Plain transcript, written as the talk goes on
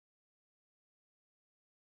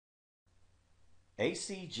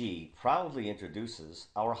ACG proudly introduces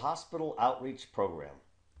our hospital outreach program.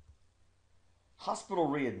 Hospital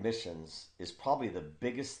readmissions is probably the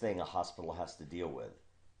biggest thing a hospital has to deal with.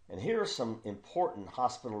 And here are some important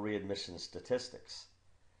hospital readmission statistics.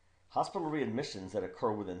 Hospital readmissions that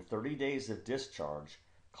occur within 30 days of discharge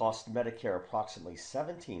cost Medicare approximately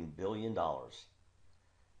 $17 billion.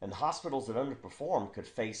 And hospitals that underperform could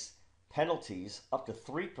face penalties up to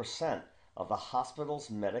 3% of the hospital's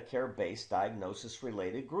Medicare-based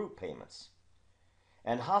diagnosis-related group payments.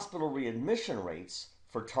 And hospital readmission rates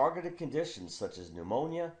for targeted conditions such as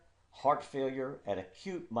pneumonia, heart failure, and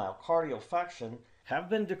acute myocardial infarction have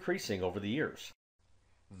been decreasing over the years,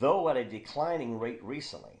 though at a declining rate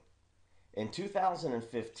recently. In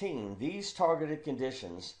 2015, these targeted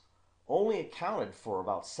conditions only accounted for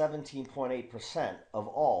about 17.8% of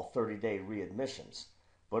all 30-day readmissions,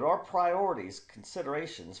 but are priorities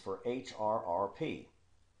considerations for HRRP.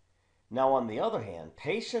 Now, on the other hand,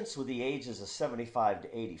 patients with the ages of 75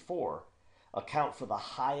 to 84 account for the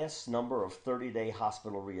highest number of 30-day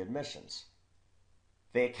hospital readmissions.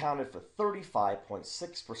 They accounted for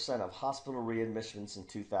 35.6% of hospital readmissions in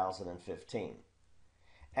 2015.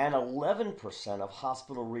 And 11% of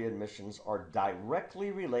hospital readmissions are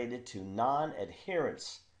directly related to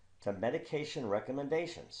non-adherence to medication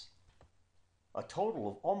recommendations, a total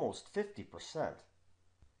of almost 50%.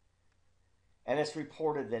 And it's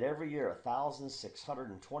reported that every year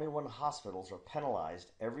 1,621 hospitals are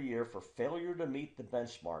penalized every year for failure to meet the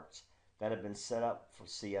benchmarks that have been set up for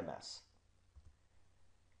CMS.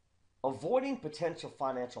 Avoiding potential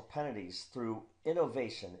financial penalties through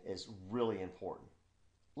innovation is really important.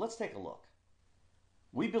 Let's take a look.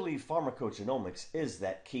 We believe pharmacogenomics is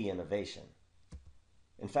that key innovation.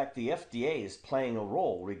 In fact, the FDA is playing a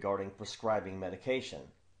role regarding prescribing medication.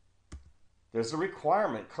 There's a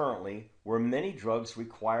requirement currently where many drugs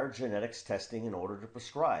require genetics testing in order to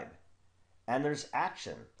prescribe. And there's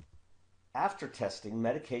action. After testing,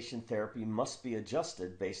 medication therapy must be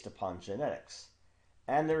adjusted based upon genetics.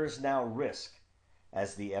 And there is now risk,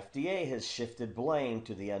 as the FDA has shifted blame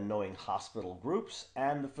to the unknowing hospital groups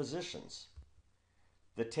and the physicians.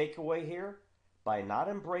 The takeaway here? By not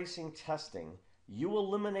embracing testing, you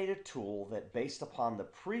eliminate a tool that, based upon the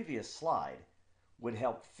previous slide, would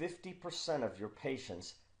help 50% of your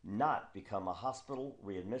patients not become a hospital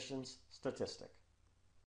readmissions statistic.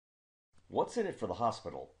 What's in it for the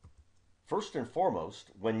hospital? First and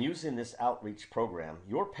foremost, when using this outreach program,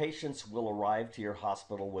 your patients will arrive to your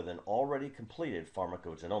hospital with an already completed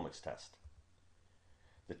pharmacogenomics test.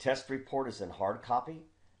 The test report is in hard copy,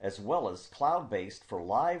 as well as cloud-based for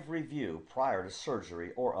live review prior to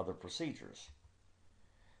surgery or other procedures.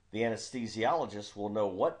 The anesthesiologist will know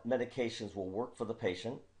what medications will work for the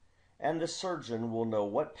patient, and the surgeon will know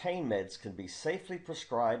what pain meds can be safely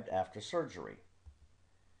prescribed after surgery.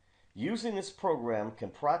 Using this program can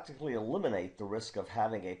practically eliminate the risk of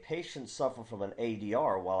having a patient suffer from an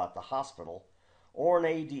ADR while at the hospital or an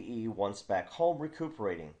ADE once back home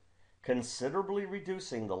recuperating, considerably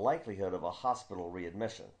reducing the likelihood of a hospital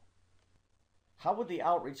readmission. How would the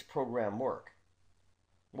outreach program work?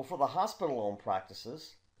 Well, for the hospital-owned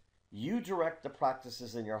practices, you direct the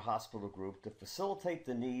practices in your hospital group to facilitate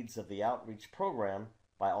the needs of the outreach program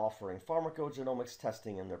by offering pharmacogenomics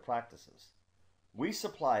testing in their practices. We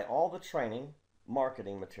supply all the training,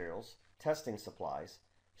 marketing materials, testing supplies,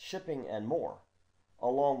 shipping, and more,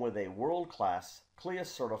 along with a world-class,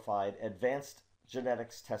 CLIA-certified advanced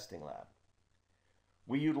genetics testing lab.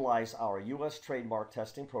 We utilize our U.S. trademark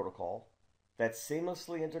testing protocol that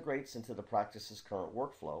seamlessly integrates into the practice's current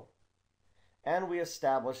workflow, and we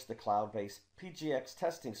establish the cloud-based PGX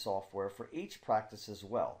testing software for each practice as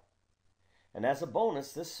well. And as a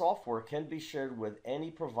bonus, this software can be shared with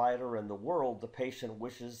any provider in the world the patient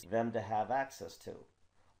wishes them to have access to,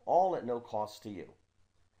 all at no cost to you.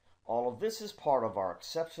 All of this is part of our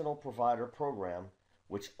exceptional provider program,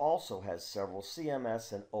 which also has several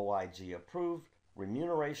CMS and OIG approved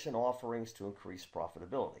remuneration offerings to increase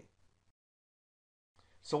profitability.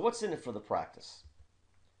 So what's in it for the practice?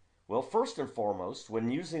 Well, first and foremost,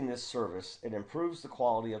 when using this service, it improves the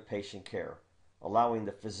quality of patient care, allowing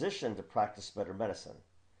the physician to practice better medicine,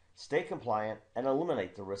 stay compliant, and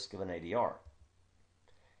eliminate the risk of an ADR.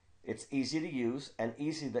 It's easy to use and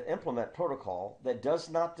easy to implement protocol that does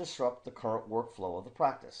not disrupt the current workflow of the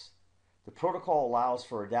practice. The protocol allows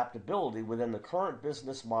for adaptability within the current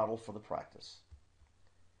business model for the practice.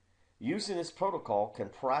 Using this protocol can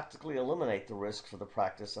practically eliminate the risk for the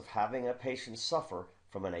practice of having a patient suffer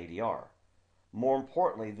from an ADR. More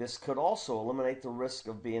importantly, this could also eliminate the risk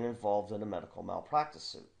of being involved in a medical malpractice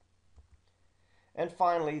suit. And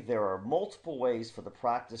finally, there are multiple ways for the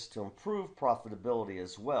practice to improve profitability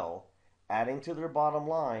as well, adding to their bottom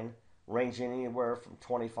line, ranging anywhere from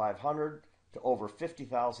 $2,500 to over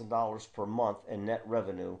 $50,000 per month in net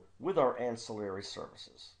revenue with our ancillary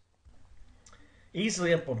services.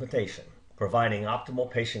 Easy implementation, providing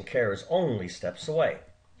optimal patient care is only steps away.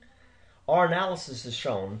 Our analysis has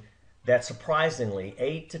shown that surprisingly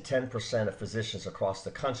 8 to 10% of physicians across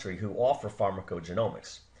the country who offer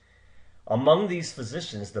pharmacogenomics. Among these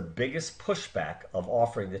physicians, the biggest pushback of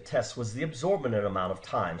offering the test was the exorbitant amount of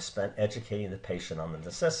time spent educating the patient on the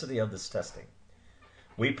necessity of this testing.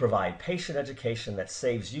 We provide patient education that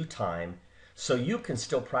saves you time so you can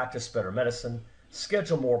still practice better medicine,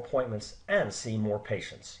 schedule more appointments, and see more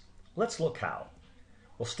patients. Let's look how.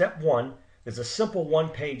 Well, step one is a simple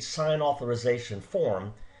one-page sign authorization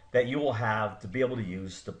form that you will have to be able to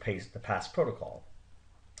use the PASS protocol.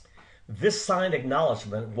 This signed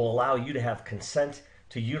acknowledgement will allow you to have consent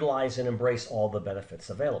to utilize and embrace all the benefits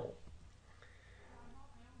available.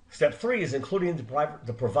 Step three is including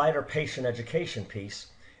the provider patient education piece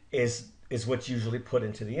is what's usually put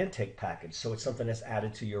into the intake package. So it's something that's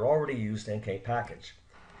added to your already used intake package.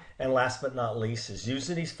 And last but not least is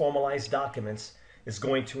using these formalized documents is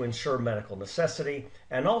going to ensure medical necessity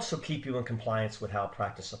and also keep you in compliance with how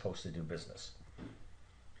practice is supposed to do business.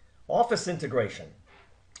 Office integration.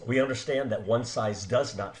 We understand that one size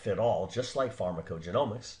does not fit all, just like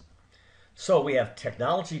pharmacogenomics. So we have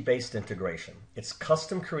technology-based integration. It's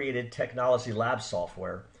custom-created technology lab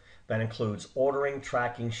software that includes ordering,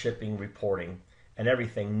 tracking, shipping, reporting, and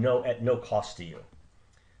everything at no cost to you.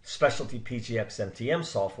 Specialty PGX MTM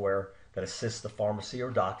software that assists the pharmacy or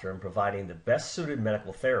doctor in providing the best-suited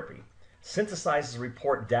medical therapy, synthesizes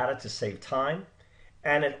report data to save time,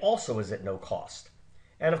 and it also is at no cost.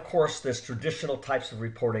 And of course, there's traditional types of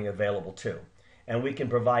reporting available too. And we can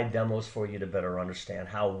provide demos for you to better understand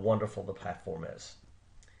how wonderful the platform is.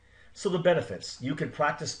 So the benefits, you could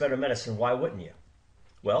practice better medicine, why wouldn't you?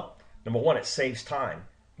 Well, number one, it saves time.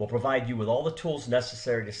 We'll provide you with all the tools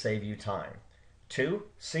necessary to save you time. Two,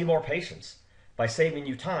 see more patients. By saving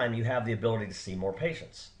you time, you have the ability to see more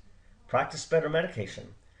patients. Practice better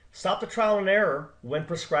medication. Stop the trial and error when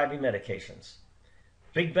prescribing medications.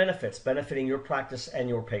 Big benefits benefiting your practice and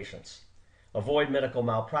your patients. Avoid medical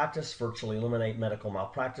malpractice, virtually eliminate medical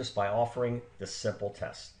malpractice by offering this simple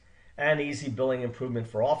test. And easy billing improvement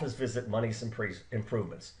for office visit monies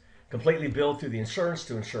improvements. Completely billed through the insurance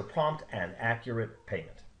to ensure prompt and accurate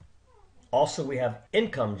payment. Also, we have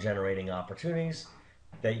income generating opportunities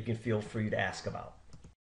that you can feel free to ask about.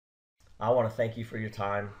 I want to thank you for your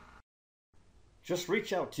time. Just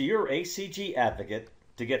reach out to your ACG advocate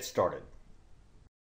to get started.